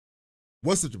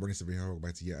What's up, Jabroni? Here, welcome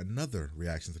back to yet another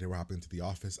reaction. Today we're hopping into The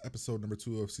Office, episode number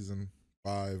 2 of season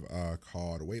 5,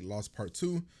 called Weight Loss Part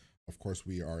 2. Of course,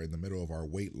 we are in the middle of our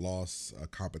weight loss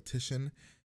competition.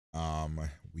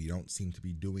 We don't seem to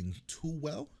be doing too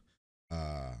well.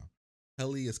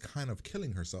 Kelly is kind of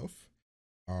killing herself,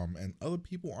 and other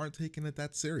people aren't taking it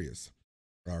that serious.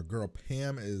 Our girl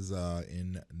Pam is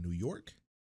in New York.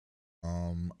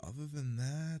 Other than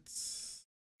that,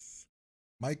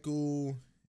 Michael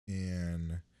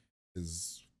and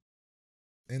is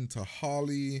into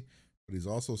Holly, but he's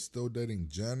also still dating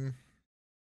Jen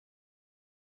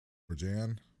or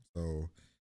Jan. So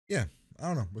yeah, I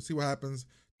don't know. We'll see what happens.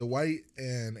 Dwight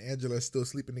and Angela is still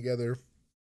sleeping together,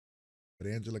 but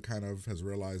Angela kind of has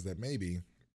realized that maybe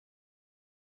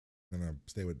gonna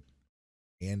stay with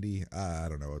Andy. I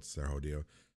don't know. It's their whole deal.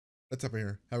 Let's up in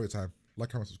here. Have a good time. Like,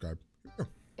 comment, subscribe.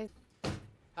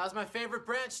 How's my favorite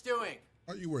branch doing?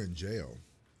 Thought you were in jail.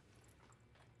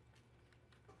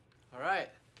 All right.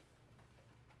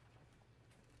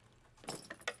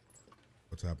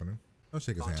 What's happening? Don't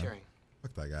shake his hand. Volunteering.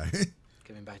 Fuck that guy.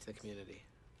 Giving back to the community.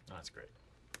 Oh, that's great.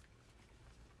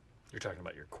 You're talking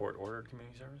about your court-ordered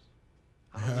community service?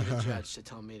 I don't need a judge to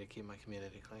tell me to keep my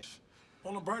community clean.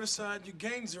 On the brighter side, you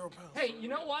gained 0 pounds. Hey, you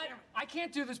know what? I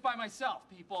can't do this by myself,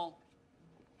 people.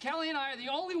 Kelly and I are the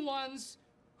only ones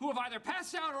who have either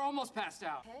passed out or almost passed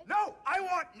out. No, I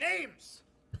want names.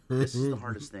 This is the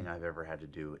hardest thing I've ever had to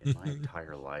do in my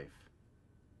entire life.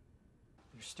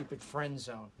 Your stupid friend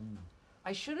zone.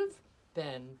 I should have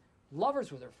been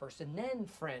lovers with her first and then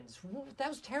friends. That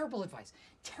was terrible advice.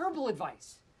 Terrible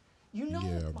advice. You know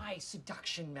my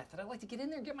seduction method. I like to get in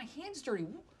there and get my hands dirty.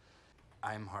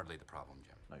 I'm hardly the problem,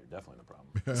 Jim. No, you're definitely the problem.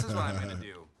 This is what I'm gonna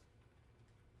do.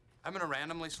 I'm gonna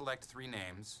randomly select 3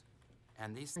 names,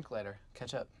 and these. Drink later.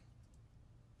 Catch up.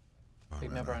 Oh, Big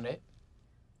no, number no. on date?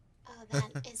 Oh,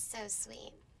 that is so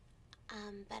sweet.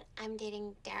 But I'm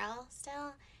dating Daryl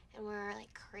still, and we're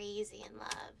like crazy in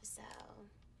love, so.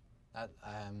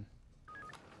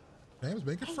 Pam's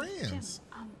making Hey, friends. Jim,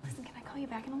 listen, can I call you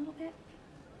back in a little bit?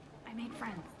 I made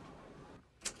friends.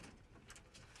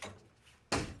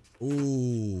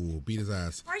 Ooh, beat his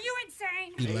ass. Are you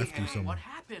insane? He left you somewhere. What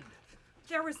happened?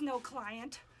 There was no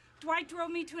client. Dwight drove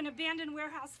me to an abandoned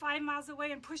warehouse 5 miles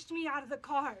away and pushed me out of the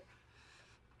car.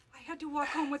 I had to walk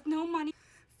home with no money.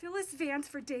 Phyllis Vance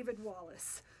for David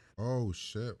Wallace. Oh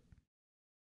shit.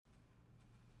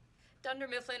 Dunder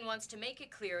Mifflin wants to make it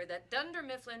clear that Dunder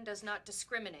Mifflin does not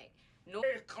discriminate. No.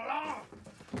 Hey, Clark!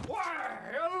 Why,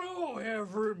 hello,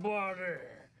 everybody!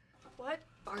 What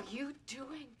are you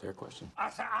doing? Fair question. I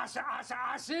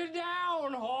sit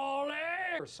down, Holly!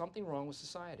 There's something wrong with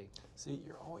society. See,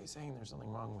 you're always saying there's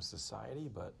something wrong with society,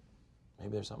 but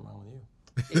maybe there's something wrong with you.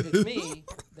 If it's me,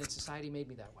 then society made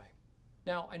me that way.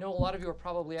 Now, I know a lot of you are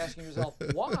probably asking yourself,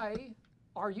 why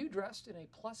are you dressed in a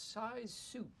plus-size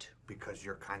suit? Because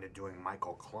you're kind of doing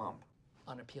Michael Klump.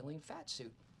 Unappealing fat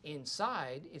suit.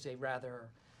 Inside is a rather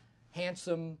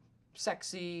handsome,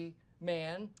 sexy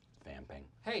man. Vamping.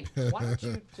 Hey, why don't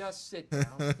you just sit down,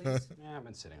 please? Yeah, I've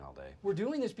been sitting all day. We're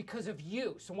doing this because of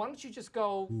you, so why don't you just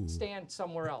go stand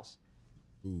somewhere else?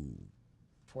 Ooh.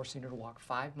 Forcing her to walk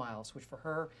 5 miles, which for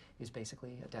her is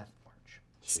basically a death march.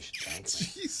 She should thank me.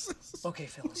 Jesus. Okay,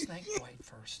 Phyllis, thank Dwight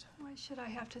first. Why should I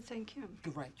have to thank him?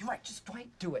 You're right, just Dwight,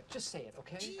 do it. Just say it,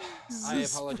 okay? I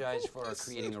apologize for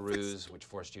creating a ruse which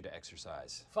forced you to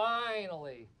exercise.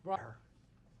 Finally. Her.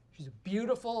 She's a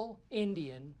beautiful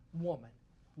Indian woman.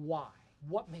 Why?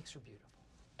 What makes her beautiful?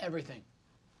 Everything.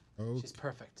 Okay. She's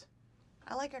perfect.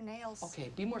 I like her nails. Okay,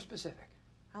 be more specific.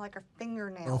 I like her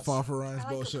fingernails. Oh, fall for Ryan's I like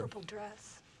her bullshit. purple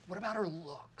dress. What about her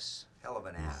looks? Hell of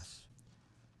an ass.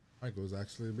 Michael's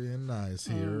actually being nice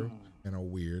here in a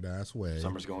weird ass way.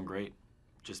 Summer's going great.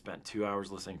 Just spent 2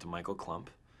 hours listening to Michael Klump.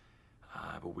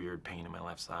 I have a weird pain in my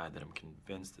left side that I'm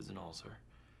convinced is an ulcer.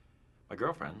 My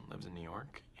girlfriend lives in New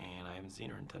York, and I haven't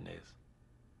seen her in 10 days.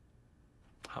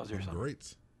 How's your summer?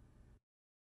 Great.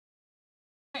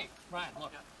 Hey, Ryan,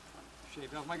 look.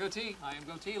 Shaved off my goatee. I am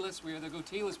goateeless. We are the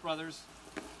goateeless brothers.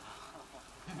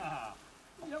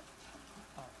 Yep.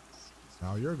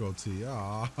 Now your goatee.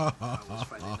 Ah.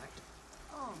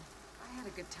 Oh, I had a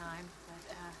good time,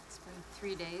 but it's been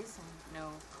 3 days and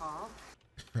no call.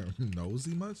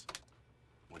 Nosy much?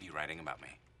 What are you writing about me?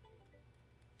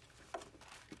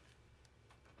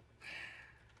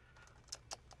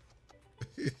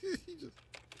 He just...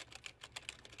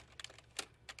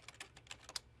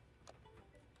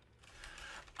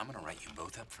 I'm gonna write you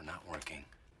both up for not working.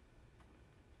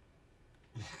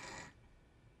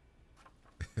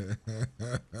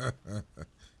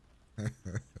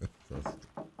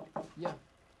 Yeah.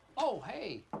 Oh,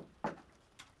 hey.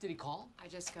 Did he call? I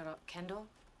just got up. Kendall?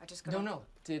 I just got No, up. no.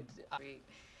 Did Great.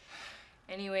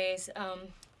 Anyways,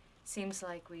 seems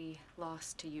like we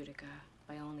lost to Utica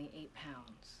by only 8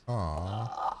 pounds.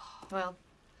 Aww. Well,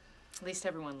 at least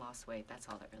everyone lost weight. That's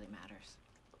all that really matters.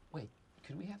 Wait,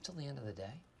 could we have till the end of the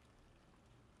day?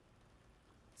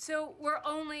 So we're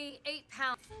only 8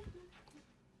 pounds.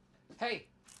 Hey,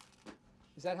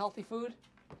 is that healthy food?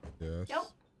 Yes. Yep.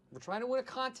 We're trying to win a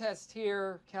contest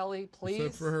here, Kelly. Please.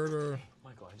 Except for her to.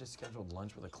 Michael, I just scheduled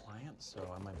lunch with a client,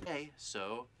 so I might. Hey,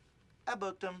 so I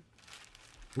booked them.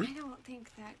 I don't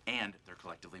think that. And they're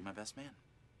collectively my best man.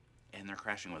 And they're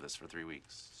crashing with us for 3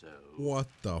 weeks, so. What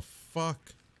the fuck?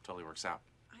 Totally works out.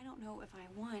 I don't know if I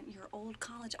want your old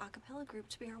college a cappella group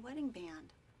to be our wedding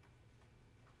band.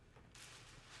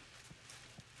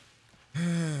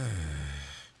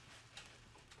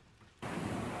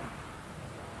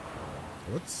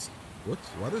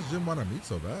 Why does Jim want to meet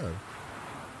so bad?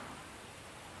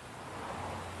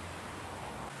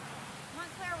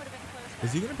 Montclair would have been close.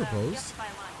 Is he gonna propose? You have to buy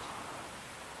lunch.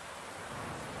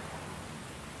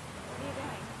 What are you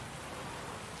doing?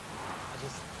 I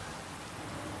just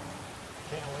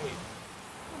can't wait.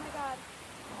 Oh my god.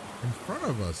 In front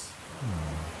of us.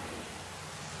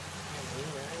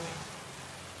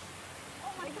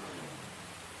 Oh my god.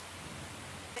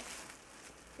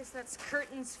 Guess that's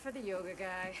curtains for the yoga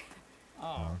guy.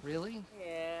 Oh, really?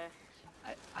 Yeah.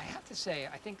 I have to say,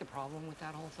 I think the problem with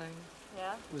that whole thing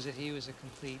Yeah? was that he was a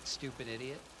complete stupid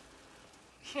idiot.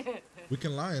 We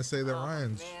can lie and say that Oh,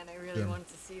 Ryan's. man, I really Jim. wanted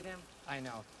to see them. I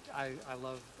know. I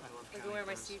love Look at counting where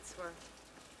my those. seats were.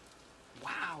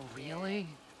 Wow, really?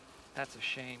 That's a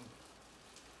shame.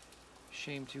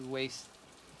 Shame to waste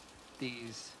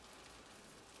these.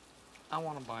 I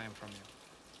want to buy them from you.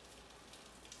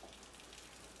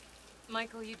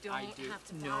 Michael, you don't I do. have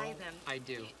to No, buy them. I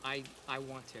do. I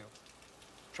want to.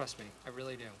 Trust me, I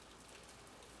really do.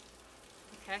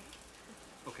 Okay.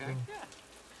 Okay. Yeah.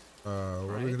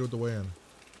 What are we gonna do with the weigh-in?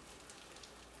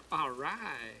 All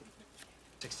right.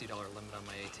 $60 limit on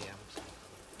my ATMs.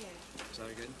 Yeah. Is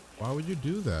that good? Why would you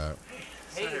do that?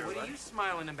 Hey, what are you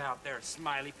smiling about there,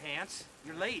 smiley pants?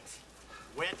 You're late.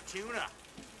 Wet tuna.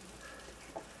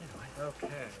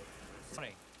 Okay.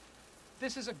 Funny.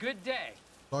 This is a good day.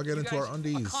 I'll get You into our guys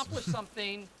undies. accomplished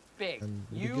something big. And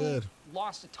we'll be You good.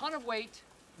 lost a ton of weight,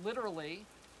 literally,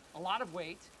 a lot of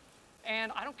weight,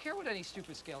 and I don't care what any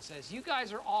stupid scale says. You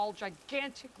guys are all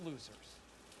gigantic losers.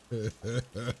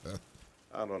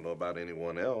 I don't know about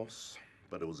anyone else,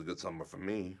 but it was a good summer for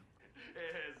me.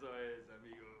 Eso es,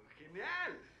 amigo.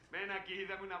 Genial. Ven aquí,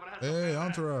 dame un abrazo. Hey,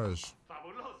 Entourage.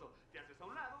 Fabuloso. Te haces a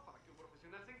un lado para que un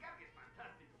profesional se encargue. Es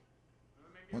fantástico.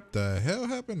 What the hell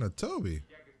happened to Toby?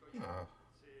 Oh,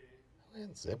 I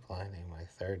went ziplining my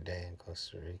 3rd day in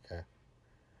Costa Rica.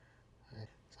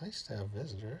 It's nice to have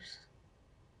visitors.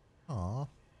 Aw.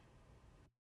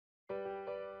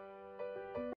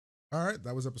 All right,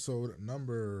 that was episode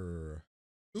number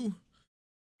 2.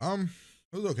 It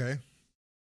was okay.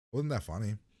 Wasn't that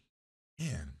funny?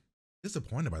 Man,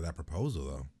 disappointed by that proposal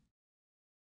though.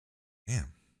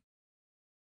 Damn.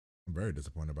 I'm very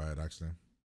disappointed by it actually.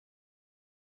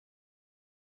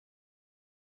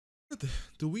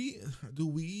 Do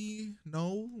we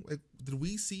know, like, did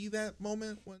we see that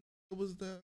moment when it was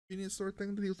the convenience store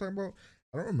thing that he was talking about?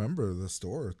 I don't remember the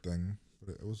store thing,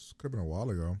 but it was could have been a while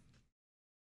ago.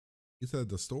 He said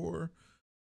the store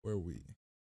where I don't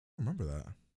remember that.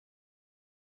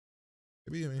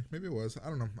 Maybe it was. I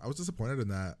don't know. I was disappointed in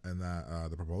that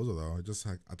the proposal though. It just,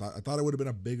 like, I thought it would have been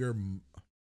a bigger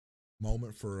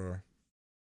moment for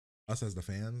us as the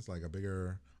fans, like a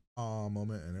bigger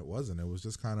moment, and it wasn't. It was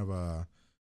just kind of a,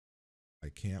 I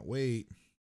can't wait,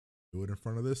 do it in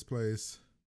front of this place.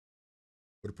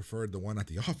 Would have preferred the one at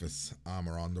the office,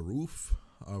 or on the roof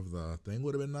of the thing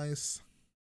would have been nice.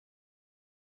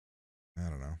 I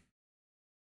don't know.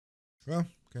 Well,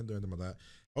 can't do anything about that.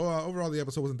 Overall, the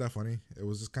episode wasn't that funny. It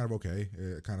was just kind of okay.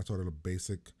 It kind of told a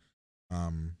basic, I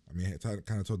mean, it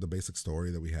kind of told the basic story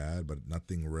that we had, but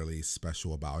nothing really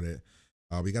special about it.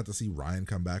 We got to see Ryan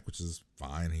come back, which is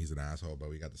fine. He's an asshole, but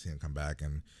we got to see him come back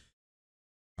and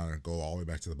kind of go all the way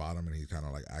back to the bottom, and he's kind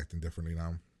of like acting differently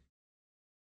now.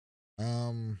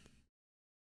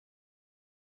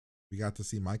 We got to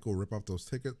see Michael rip off those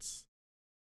tickets.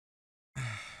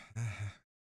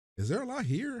 Is there a lot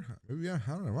here? Maybe I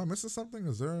don't know. Am I missing something?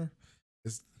 Is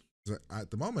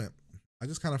at the moment, I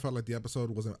just kind of felt like the episode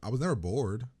wasn't. I was never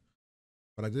bored,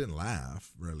 but I didn't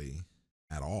laugh really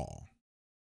at all.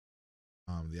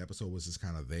 The episode was just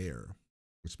kind of there,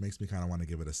 which makes me kind of want to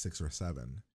give it a 6 or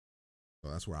 7. So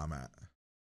that's where I'm at.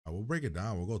 We'll break it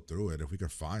down. We'll go through it if we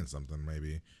could find something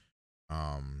maybe.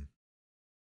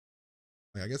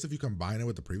 Yeah, I guess if you combine it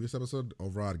with the previous episode,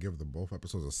 overall I'd give the both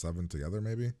episodes a 7 together,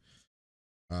 maybe.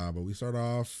 But we start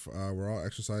off, we're all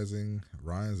exercising.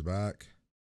 Ryan's back.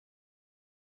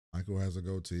 Michael has a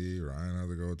goatee. Ryan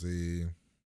has a goatee.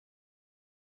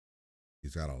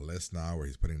 He's got a list now where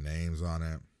he's putting names on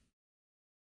it.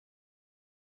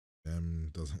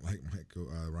 Jim doesn't like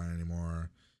Ryan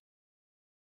anymore.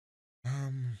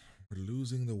 We're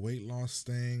losing the weight loss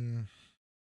thing.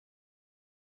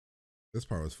 This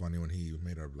part was funny when he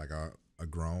made a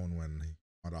groan when he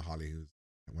found out Holly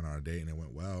went on a date and it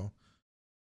went well.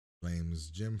 Blames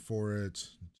Jim for it.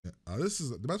 This is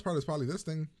the best part is probably this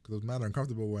thing because it was mad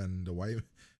uncomfortable when the wife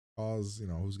calls, you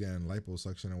know, who's getting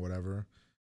liposuction or whatever.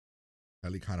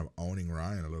 Kelly kind of owning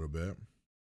Ryan a little bit.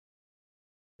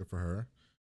 Good for her.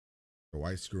 The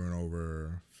wife screwing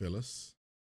over Phyllis.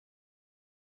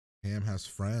 Pam has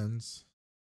friends.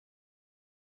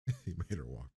 He made her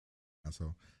walk.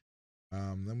 So,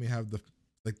 then we have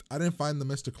I didn't find the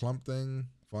Mr. Clump thing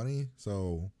funny.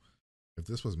 So, if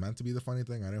this was meant to be the funny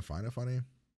thing, I didn't find it funny.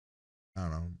 I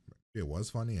don't know. Maybe it was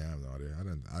funny. I have no idea.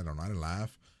 I didn't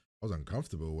laugh. I was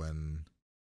uncomfortable when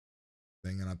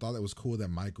and I thought it was cool that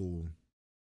Michael,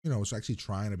 you know, was actually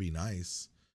trying to be nice.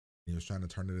 He was trying to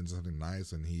turn it into something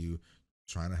nice, and he was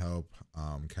trying to help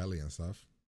Kelly and stuff.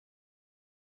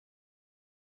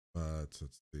 But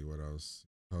let's see what else.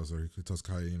 He tells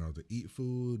Kelly, you know, to eat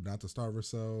food, not to starve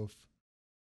herself.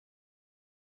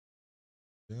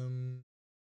 Jim,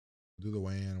 do the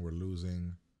weigh-in. We're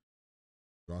losing.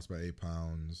 Lost by 8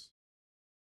 pounds.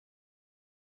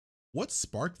 What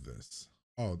sparked this?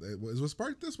 Oh, what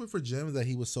sparked this for Jim that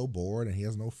he was so bored and he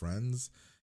has no friends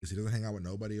because he doesn't hang out with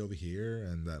nobody over here,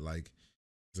 and that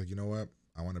he's like, you know what?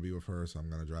 I want to be with her, so I'm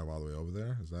gonna drive all the way over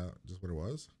there. Is that just what it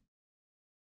was?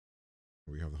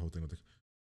 We have the whole thing with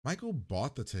Michael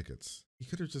bought the tickets. He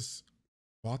could have just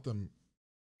bought them.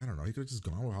 I don't know. He could have just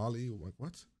gone with Holly. Like,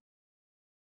 what?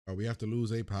 Oh, we have to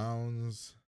lose 8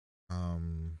 pounds.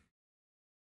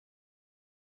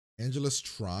 Angela's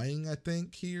trying, I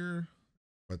think, here,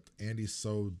 but Andy's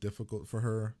so difficult for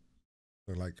her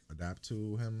to adapt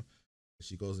to him.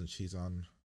 She goes and cheats on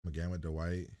him again with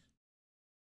Dwight.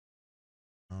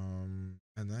 And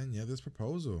then this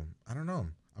proposal. I don't know.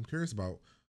 I'm curious about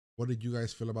what did you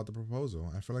guys feel about the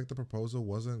proposal? I feel like the proposal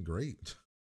wasn't great.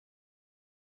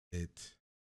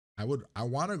 I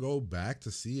want to go back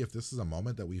to see if this is a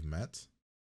moment that we've met,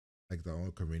 like the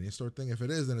old convenience store thing. If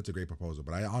it is, then it's a great proposal.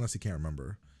 But I honestly can't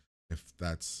remember if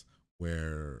that's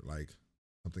where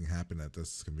something happened at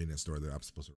this convenience store that I'm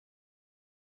supposed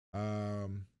to.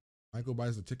 Michael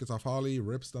buys the tickets off Holly,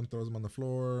 rips them, throws them on the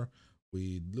floor.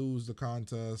 We lose the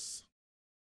contest.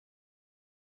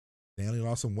 Stanley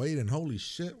lost some weight, and holy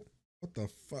shit, what the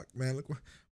fuck, man? Look,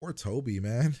 poor Toby,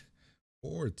 man.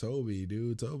 Poor Toby,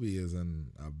 dude. Toby is in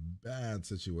a bad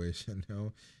situation, you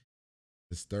know.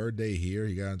 His third day here,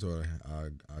 he got into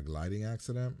a gliding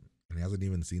accident, and he hasn't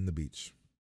even seen the beach.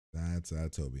 That's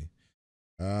Toby.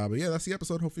 But yeah, that's the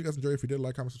episode. Hopefully you guys enjoyed. If you did,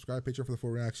 like, comment, subscribe, Patreon for the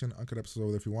full reaction. Uncut episodes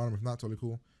over there if you want them. If not, totally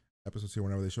cool. Episodes here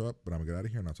whenever they show up. But I'm gonna get out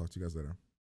of here, and I'll talk to you guys later.